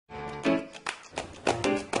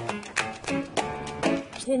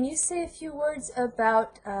Can you say a few words about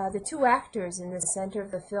the two actors in the center of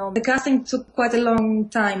the film? The casting took quite a long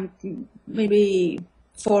time, maybe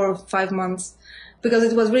 4 or 5 months, because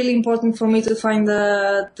it was really important for me to find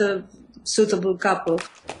the suitable couple.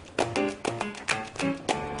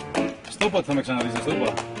 Στο είπα ότι θα με ξαναδείς, στο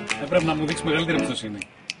είπα. Έπρεπε να μου δείξει μεγαλύτερη εμπιστοσύνη.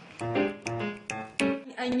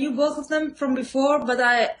 I knew both of them from before, but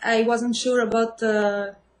I wasn't sure about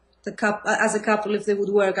the couple, as a couple, if they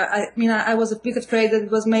would work. I was a bit afraid that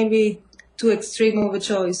it was maybe too extreme of a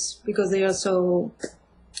choice because they are so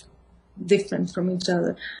different from each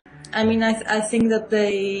other. I mean, I think that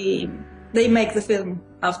they make the film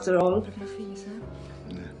after all.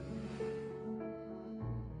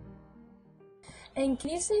 And can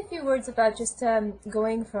you say a few words about just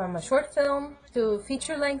going from a short film to a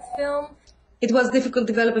feature-length film? It was difficult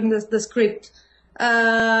developing the script,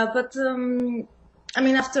 but I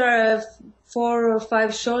mean, after 4 or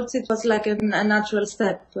 5 shorts, it was like a natural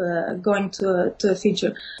step going to a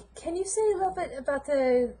feature. Can you say a little bit about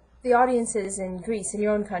the audiences in Greece, in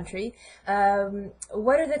your own country?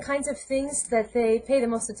 What are the kinds of things that they pay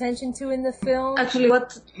the most attention to in the film? Actually, what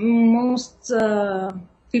most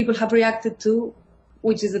people have reacted to,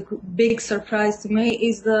 which is a big surprise to me,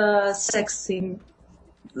 is the sex scene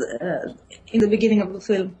in the beginning of the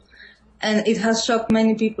film. And it has shocked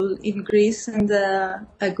many people in Greece, and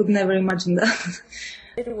I could never imagine that.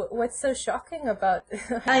 What's so shocking about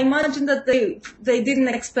I imagine that they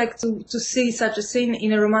didn't expect to see such a scene in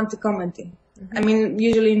a romantic comedy. Mm-hmm. I mean,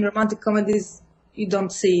 usually in romantic comedies, you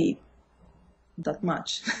don't see that much.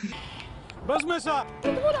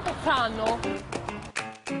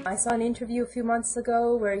 I saw an interview a few months ago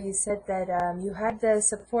where you said that you had the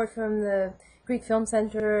support from the Greek Film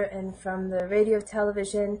Center and from the radio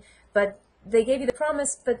television, but they gave you the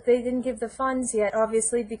promise, but they didn't give the funds yet,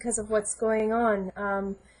 obviously, because of what's going on.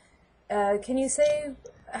 Can you say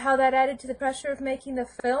how that added to the pressure of making the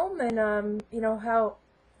film, and you know, how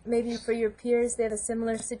maybe for your peers they have a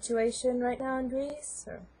similar situation right now in Greece?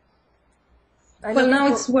 Or? Well, now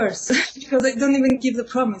it's worse because they don't even give the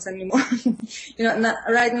promise anymore. You know,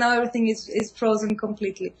 right now everything is frozen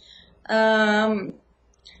completely.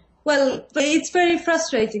 Well, it's very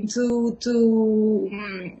frustrating to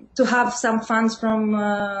have some funds from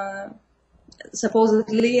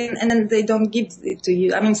supposedly, and then they don't give it to you.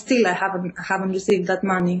 I mean, still I haven't received that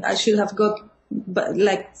money. I should have got, but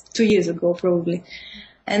like 2 years ago probably.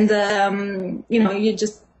 And you know, you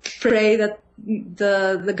just pray that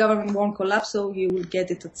the government won't collapse, so you will get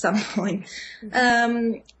it at some point. I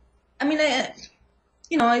mean,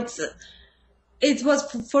 you know, it was,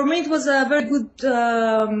 for me, it was a very good, a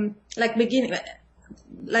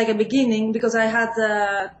beginning, because I had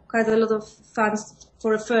quite a lot of funds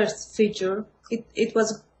for a first feature. It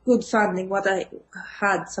was good funding, what I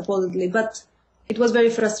had, supposedly, but it was very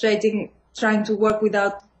frustrating trying to work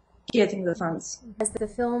without getting the funds. Has the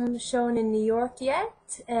film shown in New York yet?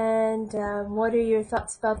 And what are your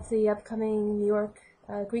thoughts about the upcoming New York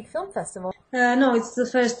Greek Film Festival? No, it's the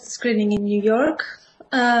first screening in New York.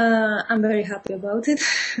 I'm very happy about it.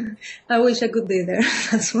 I wish I could be there.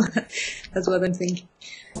 That's what I'm thinking.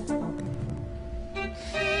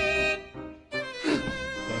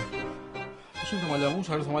 Πώς είναι τα μαλλιά μου,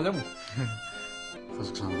 σου αρέσει τα μαλλιά μου? Θα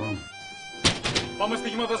σε ξαναδώ. Πάμε στη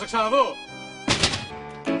γήμα, θα σε ξαναδώ.